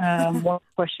regularly. One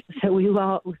question that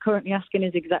we're currently asking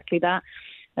is exactly that.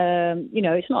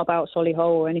 It's not about Solihull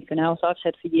or anything else. I've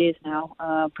said for years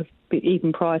now,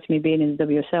 even prior to me being in the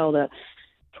WSL, that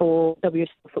for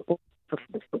WSL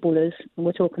footballers, and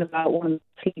we're talking about one of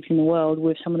the leagues in the world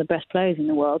with some of the best players in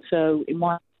the world. So in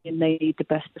my opinion, they need the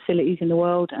best facilities in the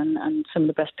world and some of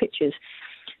the best pitches.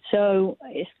 So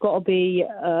it's got to be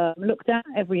looked at.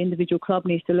 Every individual club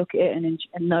needs to look at it and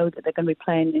know that they're going to be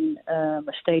playing in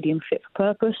a stadium fit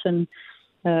for purpose, and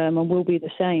will be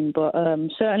the same. But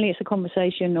certainly it's a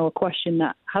conversation or a question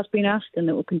that has been asked and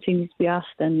that will continue to be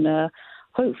asked. And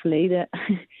hopefully that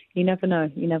you never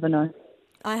know. You never know.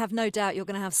 I have no doubt you're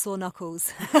going to have sore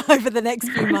knuckles over the next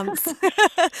few months.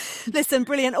 Listen,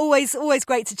 brilliant. Always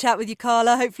great to chat with you,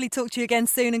 Carla. Hopefully talk to you again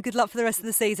soon, and good luck for the rest of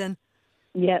the season.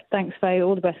 Yeah, thanks, Faye.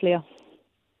 All the best, Leah.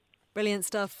 Brilliant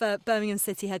stuff. Birmingham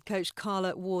City head coach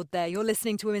Carla Ward there. You're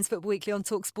listening to Women's Football Weekly on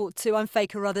TalkSport 2. I'm Faye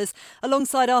Carruthers,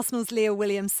 alongside Arsenal's Leah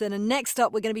Williamson. And next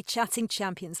up, we're going to be chatting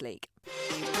Champions League.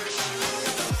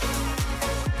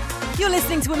 You're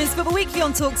listening to Women's Football Weekly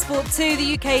on TalkSport 2,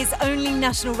 the UK's only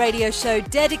national radio show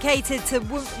dedicated to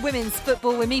women's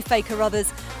football, with me, Faye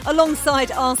Carruthers,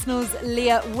 alongside Arsenal's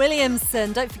Leah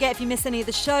Williamson. Don't forget, if you miss any of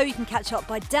the show, you can catch up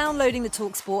by downloading the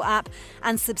TalkSport app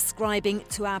and subscribing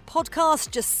to our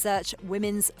podcast. Just search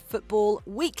Women's Football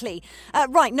Weekly.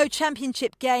 Right, no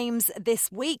championship games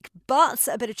this week, but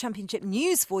a bit of championship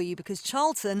news for you, because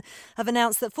Charlton have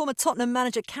announced that former Tottenham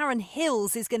manager Karen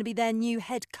Hills is going to be their new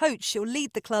head coach. She'll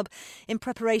lead the club in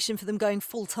preparation for them going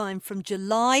full-time from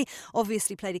July.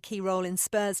 Obviously played a key role in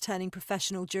Spurs turning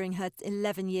professional during her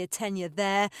 11-year tenure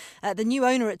there. The new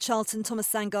owner at Charlton, Thomas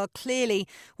Sangard, clearly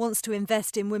wants to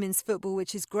invest in women's football,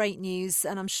 which is great news.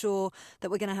 And I'm sure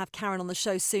that we're going to have Karen on the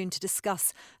show soon to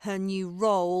discuss her new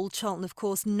role. Charlton, of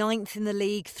course, 9th in the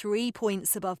league, 3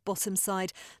 points above bottom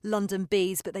side London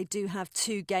Bees, but they do have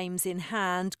 2 games in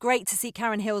hand. Great to see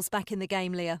Karen Hills back in the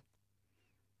game, Leah.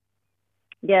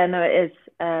 Yeah, no, it is.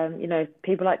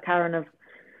 People like Karen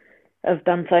have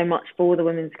done so much for the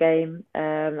women's game,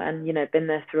 and been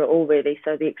there through it all, really.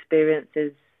 So the experience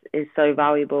is so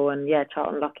valuable, and yeah,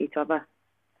 Charlton lucky to have her.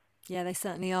 Yeah, they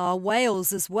certainly are.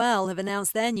 Wales as well have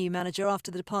announced their new manager after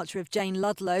the departure of Jane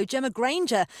Ludlow. Gemma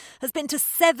Granger has been to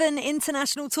 7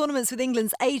 international tournaments with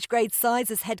England's age grade sides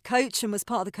as head coach and was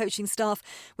part of the coaching staff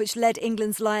which led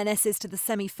England's Lionesses to the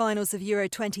semi-finals of Euro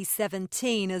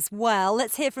 2017 as well.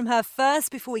 Let's hear from her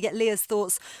first before we get Leah's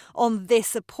thoughts on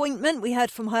this appointment. We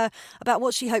heard from her about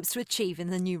what she hopes to achieve in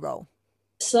the new role.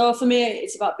 So for me,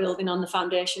 it's about building on the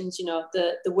foundations,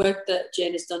 the work that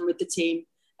Jane has done with the team.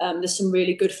 There's some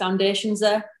really good foundations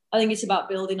there. I think it's about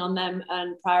building on them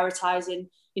and prioritising,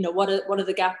 what are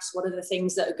the gaps, what are the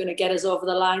things that are going to get us over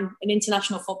the line. In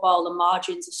international football, the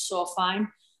margins are so fine.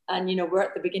 And, we're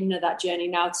at the beginning of that journey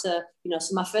now so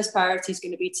my first priority is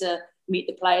going to be to meet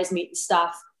the players, meet the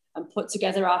staff and put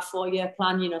together our 4-year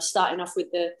plan, starting off with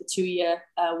the 2-year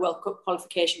World Cup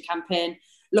qualification campaign.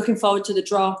 Looking forward to the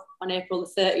draw on April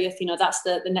the 30th. That's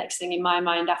the next thing in my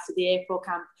mind after the April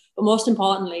camp. But most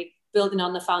importantly, building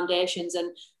on the foundations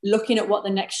and looking at what the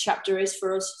next chapter is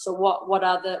for us. So what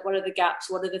are the gaps?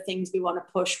 What are the things we want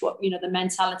to push? What, the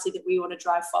mentality that we want to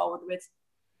drive forward with.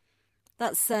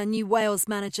 That's new Wales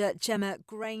manager Gemma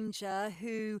Granger,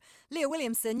 who Leah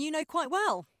Williamson, quite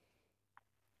well.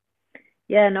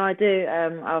 Yeah, no, I do.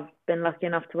 I've been lucky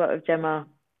enough to work with Gemma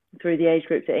through the age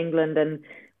groups at England, and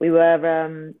we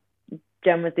were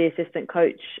Gemma was the assistant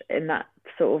coach in that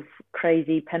sort of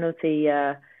crazy penalty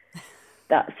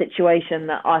that situation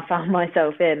that I found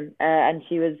myself in, and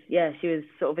she was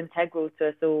sort of integral to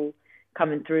us all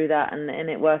coming through that and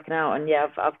it working out. And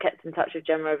I've kept in touch with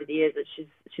Gemma over the years. That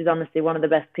she's honestly one of the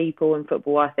best people in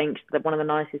football. I think she's one of the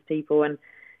nicest people, and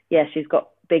she's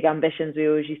got big ambitions. We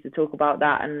always used to talk about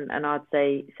that, and I'd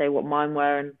say what mine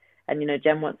were, and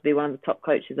Jem wants to be one of the top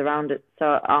coaches around it. So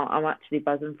I'm actually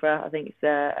buzzing for her. I think it's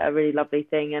a really lovely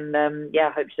thing, and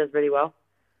I hope she does really well.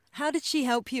 How did she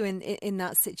help you in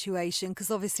that situation? Because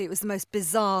obviously it was the most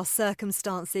bizarre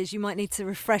circumstances. You might need to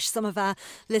refresh some of our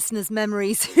listeners'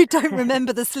 memories who don't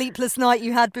remember the sleepless night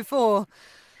you had before.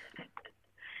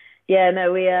 Yeah,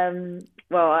 no, we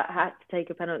I had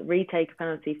to retake a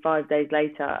penalty 5 days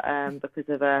later because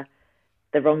of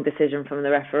the wrong decision from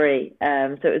the referee.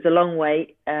 So it was a long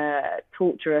wait,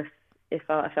 torturous, if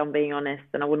I'm being honest,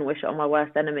 and I wouldn't wish it on my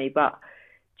worst enemy. But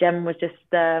Jem was just,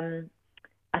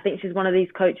 I think she's one of these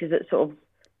coaches that sort of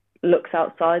looks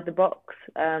outside the box.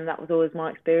 That was always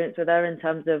my experience with her in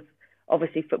terms of,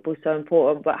 obviously football's so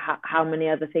important, but how many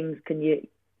other things can you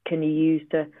use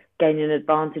to gain an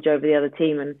advantage over the other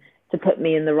team, and to put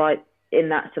me in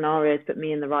that scenario, to put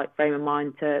me in the right frame of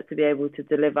mind to be able to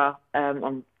deliver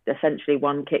on essentially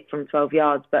one kick from 12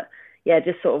 yards. But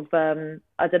just sort of,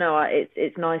 I don't know,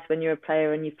 it's nice when you're a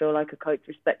player and you feel like a coach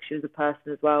respects you as a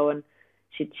person as well, and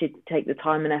she'd take the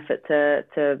time and effort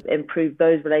to improve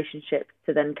those relationships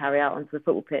to then carry out onto the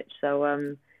football pitch. So,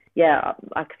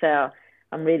 like I say,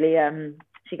 I'm really,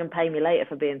 she can pay me later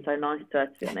for being so nice to her,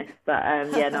 to be honest.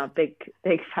 But,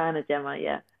 big fan of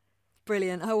Gemma,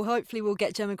 Brilliant. Oh, hopefully we'll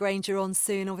get Gemma Granger on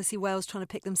soon. Obviously, Wales trying to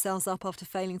pick themselves up after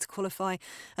failing to qualify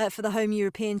for the home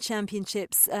European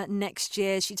Championships next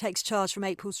year. She takes charge from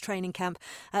April's training camp.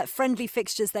 Friendly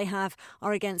fixtures they have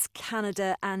are against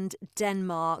Canada and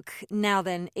Denmark. Now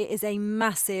then, it is a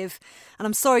massive, and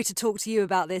I'm sorry to talk to you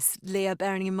about this, Leah,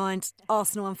 bearing in mind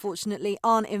Arsenal unfortunately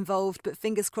aren't involved, but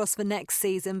fingers crossed for next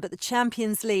season. But the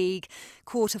Champions League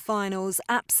quarter-finals,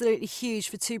 absolutely huge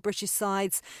for two British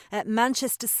sides.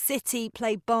 Manchester City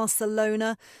play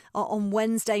Barcelona on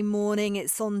Wednesday morning.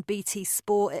 It's on BT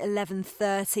Sport at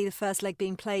 11:30. The first leg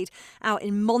being played out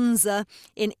in Monza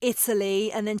in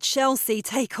Italy, and then Chelsea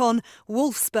take on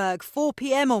Wolfsburg 4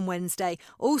 p.m. on Wednesday,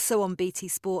 also on BT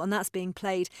Sport, and that's being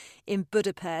played in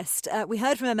Budapest. We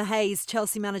heard from Emma Hayes,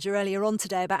 Chelsea manager, earlier on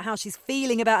today about how she's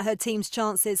feeling about her team's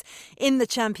chances in the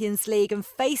Champions League and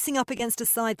facing up against a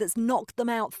side that's knocked them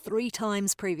out 3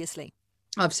 times previously.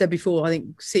 I've said before, I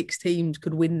think 6 teams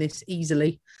could win this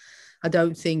easily. I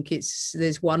don't think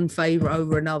there's one favourite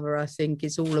over another. I think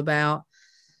it's all about,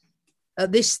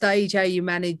 at this stage, how you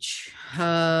manage.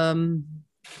 You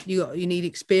need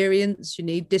experience, you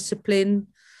need discipline,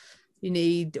 you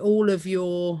need all of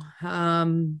your, I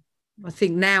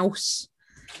think, nous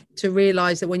to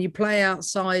realise that when you play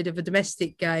outside of a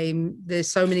domestic game, there's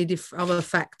so many other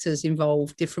factors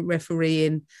involved, different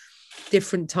refereeing,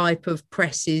 different type of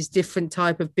presses, different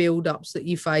type of build-ups that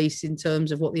you face in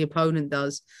terms of what the opponent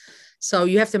does. So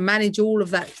you have to manage all of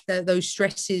that, those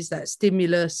stresses, that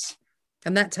stimulus,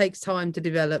 and that takes time to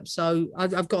develop. So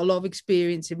I've got a lot of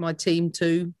experience in my team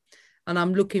too, and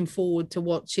I'm looking forward to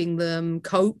watching them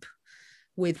cope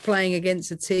with playing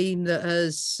against a team that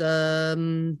has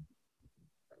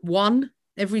won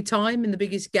every time in the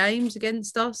biggest games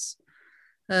against us.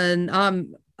 And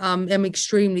I'm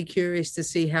extremely curious to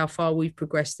see how far we've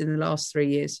progressed in the last 3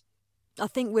 years. I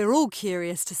think we're all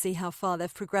curious to see how far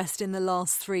they've progressed in the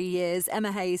last 3 years.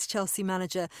 Emma Hayes, Chelsea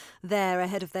manager, there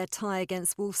ahead of their tie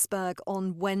against Wolfsburg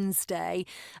on Wednesday.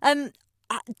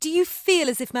 Do you feel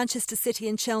as if Manchester City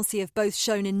and Chelsea have both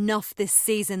shown enough this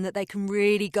season that they can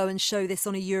really go and show this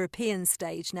on a European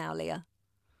stage now, Leah?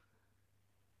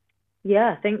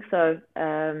 Yeah, I think so.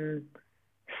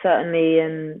 Certainly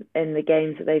in the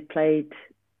games that they've played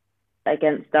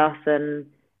against us and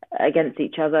against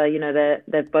each other,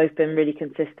 they've both been really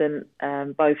consistent.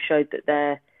 Both showed that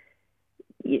they're,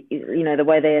 the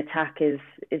way they attack is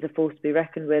a force to be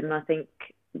reckoned with, and I think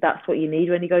that's what you need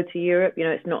when you go to Europe.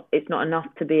 It's not enough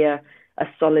to be a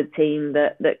solid team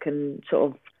that can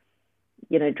sort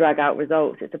of, drag out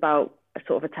results. It's about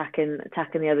sort of attacking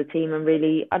the other team and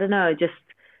really, I don't know, just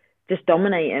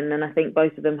dominating. And I think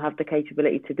both of them have the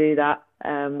capability to do that,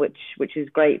 which is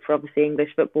great for obviously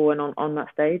English football and on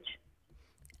that stage.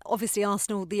 Obviously,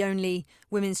 Arsenal, the only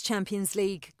Women's Champions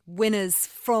League winners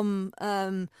from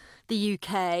the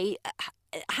UK.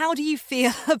 How do you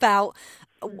feel about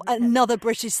another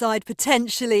British side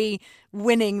potentially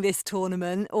winning this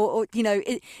tournament? Or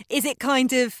is it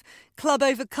kind of club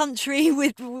over country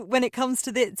when it comes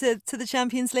to the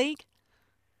Champions League?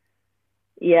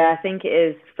 Yeah, I think it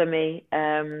is for me.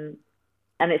 And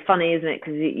it's funny, isn't it?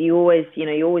 Because you always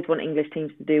want English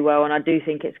teams to do well, and I do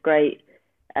think it's great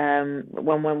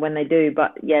when they do.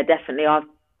 But yeah, definitely,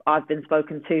 I've been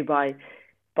spoken to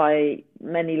by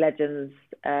many legends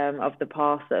of the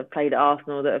past that have played at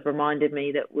Arsenal that have reminded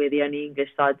me that we're the only English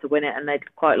side to win it, and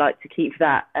they'd quite like to keep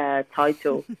that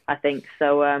title, I think.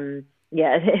 So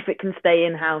if it can stay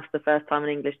in-house the first time an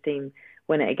English team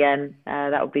win it again,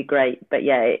 that would be great. But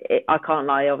yeah, I can't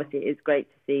lie, obviously it is great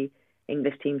to see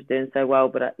English teams doing so well,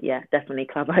 but definitely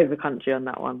club over country on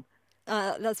that one.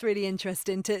 That's really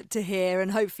interesting to hear,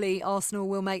 and hopefully Arsenal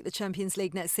will make the Champions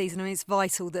League next season. I mean, it's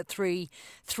vital that three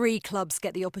clubs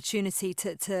get the opportunity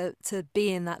to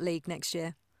be in that league next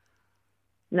year.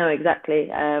 No, exactly.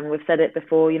 We've said it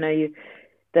before.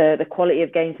 The quality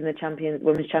of games in the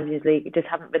Women's Champions League just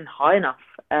haven't been high enough,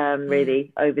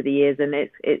 really, over the years, and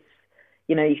it's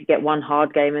you could get one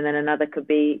hard game and then another could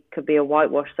be a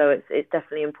whitewash. So it's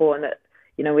definitely important that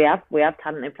we have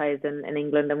talented players in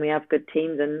England, and we have good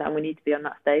teams, and we need to be on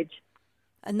that stage.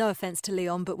 And no offence to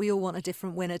Leon, but we all want a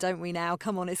different winner, don't we now?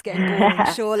 Come on, it's getting boring,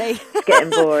 surely. It's getting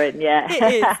boring, yeah.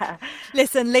 It is.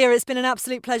 Listen, Leah, it's been an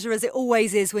absolute pleasure, as it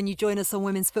always is when you join us on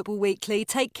Women's Football Weekly.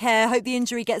 Take care. Hope the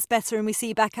injury gets better and we see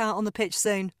you back out on the pitch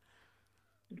soon.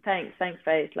 Thanks, Faye.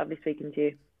 It's lovely speaking to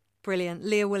you. Brilliant.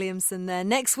 Leah Williamson there.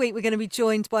 Next week, we're going to be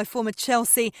joined by former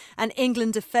Chelsea and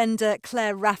England defender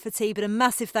Claire Rafferty. But a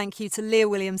massive thank you to Leah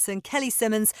Williamson, Kelly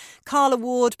Simmons, Carla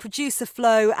Ward, producer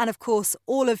Flo, and of course,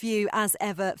 all of you as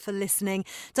ever for listening.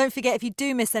 Don't forget, if you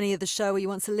do miss any of the show or you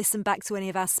want to listen back to any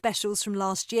of our specials from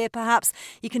last year, perhaps,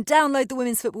 you can download the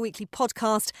Women's Football Weekly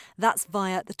podcast. That's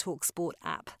via the TalkSport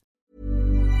app.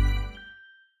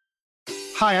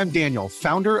 Hi, I'm Daniel,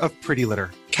 founder of Pretty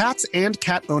Litter. Cats and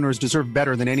cat owners deserve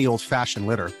better than any old-fashioned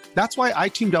litter. That's why I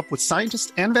teamed up with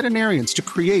scientists and veterinarians to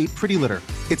create Pretty Litter.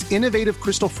 Its innovative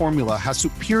crystal formula has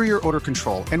superior odor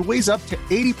control and weighs up to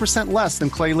 80% less than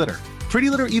clay litter. Pretty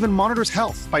Litter even monitors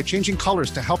health by changing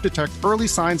colors to help detect early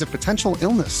signs of potential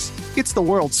illness. It's the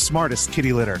world's smartest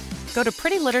kitty litter. Go to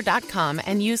prettylitter.com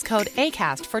and use code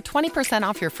ACAST for 20%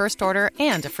 off your first order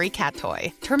and a free cat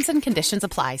toy. Terms and conditions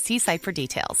apply. See site for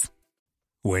details.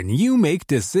 When you make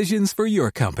decisions for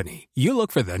your company, you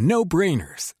look for the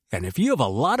no-brainers. And if you have a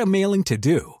lot of mailing to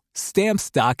do,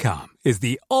 Stamps.com is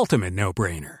the ultimate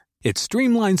no-brainer. It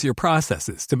streamlines your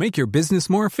processes to make your business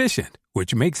more efficient,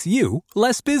 which makes you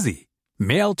less busy.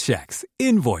 Mail checks,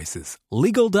 invoices,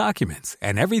 legal documents,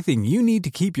 and everything you need to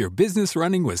keep your business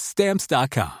running with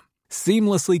Stamps.com.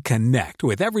 Seamlessly connect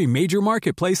with every major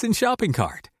marketplace and shopping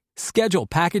cart. Schedule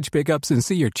package pickups and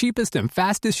see your cheapest and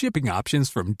fastest shipping options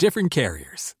from different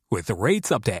carriers. With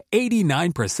rates up to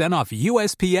 89% off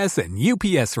USPS and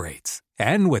UPS rates.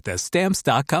 And with the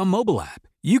Stamps.com mobile app,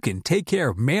 you can take care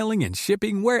of mailing and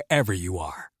shipping wherever you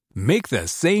are. Make the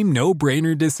same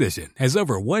no-brainer decision as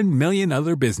over 1 million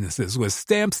other businesses with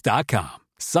Stamps.com.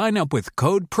 Sign up with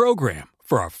code PROGRAM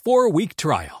for a 4-week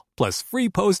trial, plus free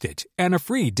postage and a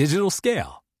free digital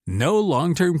scale. No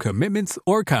long-term commitments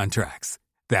or contracts.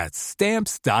 That's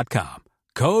Stamps.com.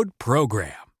 Code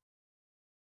PROGRAM.